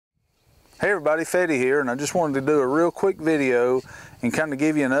Hey everybody, Fetty here, and I just wanted to do a real quick video and kind of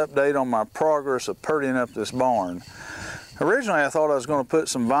give you an update on my progress of purdying up this barn. Originally I thought I was going to put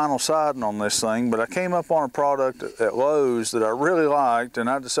some vinyl siding on this thing, but I came up on a product at Lowe's that I really liked, and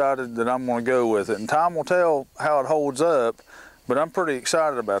I decided that I'm going to go with it. And time will tell how it holds up, but I'm pretty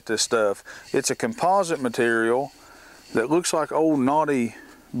excited about this stuff. It's a composite material that looks like old Knotty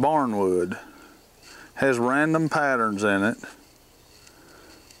Barnwood. Has random patterns in it.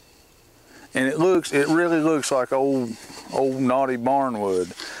 And it really looks like old Knotty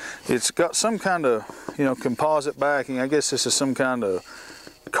Barnwood. It's got some kind of, composite backing. I guess this is some kind of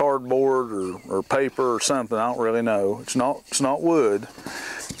cardboard or paper or something. I don't really know. It's not wood.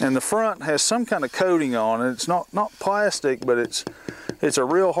 And the front has some kind of coating on it. It's not plastic, but it's a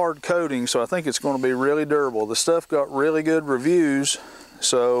real hard coating, so I think it's going to be really durable. The stuff got really good reviews,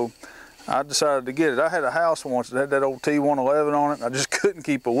 so I decided to get it. I had a house once that had that old T111 on it, and I just couldn't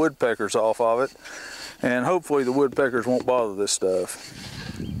keep the woodpeckers off of it. And hopefully the woodpeckers won't bother this stuff.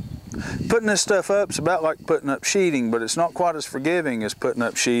 Putting this stuff up is about like putting up sheeting, but it's not quite as forgiving as putting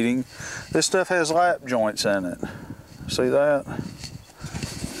up sheeting. This stuff has lap joints in it. See that?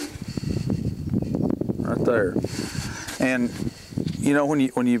 Right there. And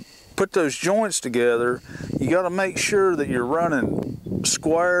when you put those joints together, you got to make sure that you're running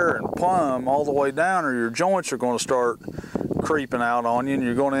square and plumb all the way down, or your joints are going to start creeping out on you and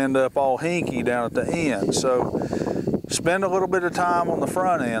you're going to end up all hinky down at the end. So spend a little bit of time on the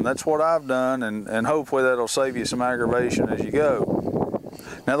front end. That's what I've done, and hopefully that'll save you some aggravation as you go.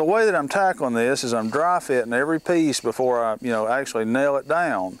 Now the way that I'm tackling this is I'm dry fitting every piece before I actually nail it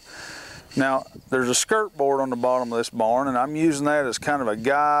down. Now there's a skirt board on the bottom of this barn, and I'm using that as kind of a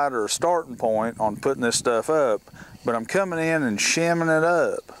guide or a starting point on putting this stuff up, but I'm coming in and shimming it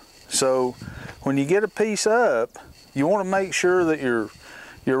up. So when you get a piece up, you want to make sure that you're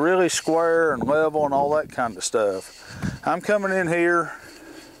really square and level and all that kind of stuff. I'm coming in here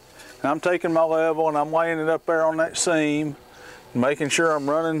and I'm taking my level and I'm laying it up there on that seam, making sure I'm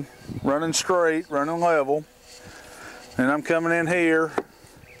running straight, running level. And I'm coming in here,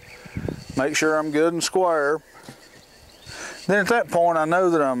 make sure I'm good and square. Then at that point I know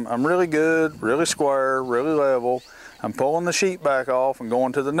that I'm really good, really square, really level. I'm pulling the sheet back off and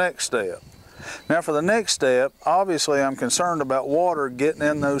going to the next step. Now for the next step, obviously I'm concerned about water getting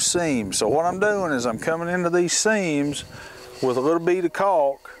in those seams. So what I'm doing is I'm coming into these seams with a little bead of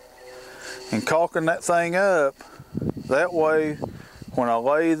caulk and caulking that thing up. That way when I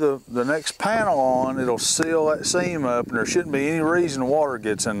lay the next panel on, it'll seal that seam up and there shouldn't be any reason water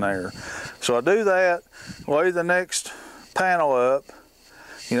gets in there. So I do that, lay the next panel up,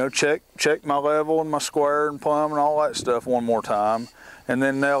 check my level and my square and plumb and all that stuff one more time, and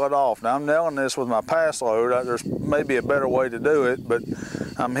then nail it off. Now I'm nailing this with my pass load. There's maybe a better way to do it, but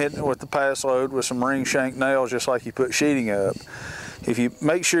I'm hitting it with the pass load with some ring shank nails just like you put sheeting up. If you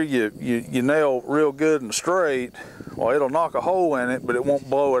make sure you nail real good and straight, well, it'll knock a hole in it, but it won't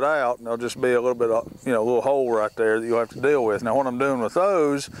blow it out, and there'll just be a little bit of, a little hole right there that you'll have to deal with. Now what I'm doing with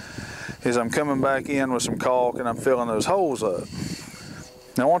those is I'm coming back in with some caulk and I'm filling those holes up.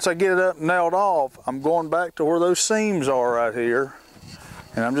 Now once I get it up and nailed off, I'm going back to where those seams are right here,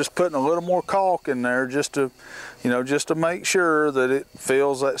 and I'm just putting a little more caulk in there just to make sure that it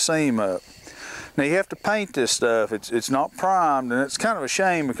fills that seam up. Now you have to paint this stuff. It's not primed, and it's kind of a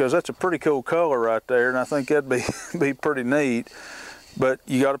shame because that's a pretty cool color right there, and I think that'd be pretty neat, but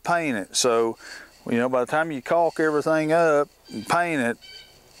you got to paint it. So by the time you caulk everything up and paint it,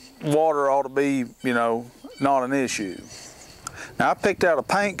 water ought to be not an issue. Now I picked out a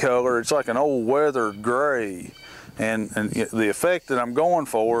paint color. It's like an old weathered gray, and the effect that I'm going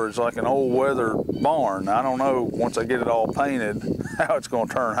for is like an old weathered barn. I don't know once I get it all painted how it's going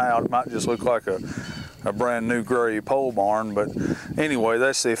to turn out. It might just look like a brand new gray pole barn, but anyway,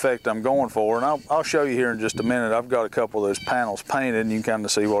 that's the effect I'm going for, and I'll show you here in just a minute. I've got a couple of those panels painted and you can kind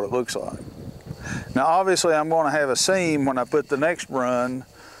of see what it looks like. Now obviously I'm going to have a seam when I put the next run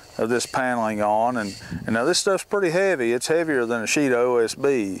of this paneling on, and now this stuff's pretty heavy. It's heavier than a sheet of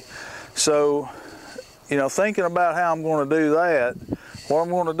OSB. So thinking about how I'm going to do that, what I'm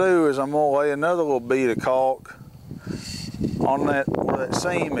going to do is I'm going to lay another little bead of caulk on that where that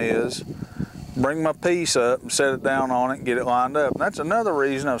seam is, bring my piece up and set it down on it and get it lined up. And that's another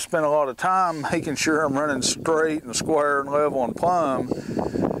reason I've spent a lot of time making sure I'm running straight and square and level and plumb,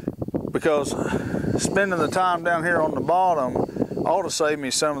 because spending the time down here on the bottom ought to save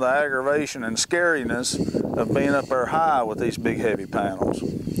me some of the aggravation and scariness of being up there high with these big heavy panels.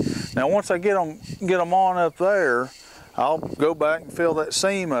 Now once I get them on up there, I'll go back and fill that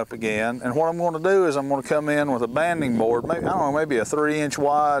seam up again, and what I'm going to do is I'm going to come in with a banding board, maybe, I don't know, maybe a 3-inch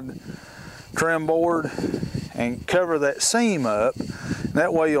wide trim board and cover that seam up.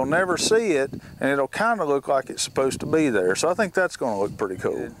 That way you'll never see it, and it'll kind of look like it's supposed to be there. So I think that's going to look pretty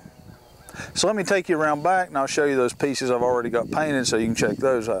cool. So let me take you around back and I'll show you those pieces I've already got painted so you can check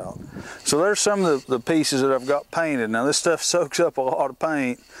those out. So there's some of the pieces that I've got painted. Now this stuff soaks up a lot of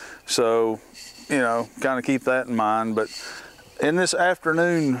paint, so you know, kind of keep that in mind. But in this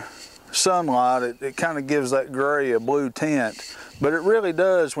afternoon sunlight, it kind of gives that gray a blue tint. But it really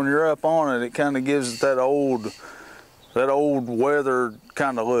does, when you're up on it, it kind of gives it that old weathered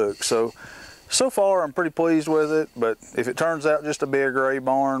kind of look. So far I'm pretty pleased with it, but if it turns out just to be a gray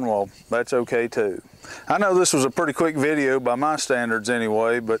barn, well, that's okay too. I know this was a pretty quick video by my standards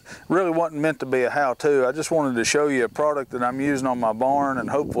anyway, but really wasn't meant to be a how-to. I just wanted to show you a product that I'm using on my barn and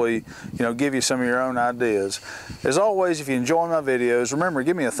hopefully, you know, give you some of your own ideas. As always, if you enjoy my videos, remember,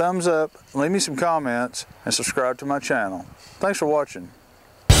 give me a thumbs up, leave me some comments, and subscribe to my channel. Thanks for watching.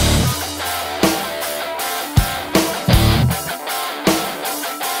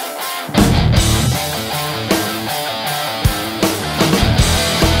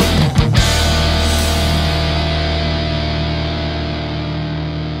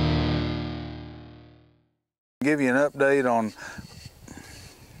 Give you an update on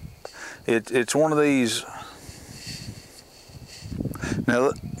it. It's one of these.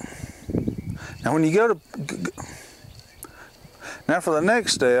 Now when you go to for the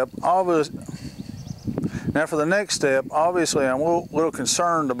next step, obviously I'm a little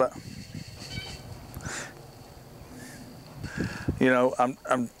concerned about, you know, I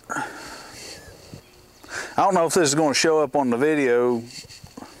don't know if this is going to show up on the video.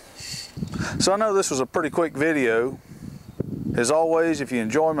 So I know this was a pretty quick video. As always, if you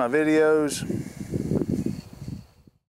enjoy my videos,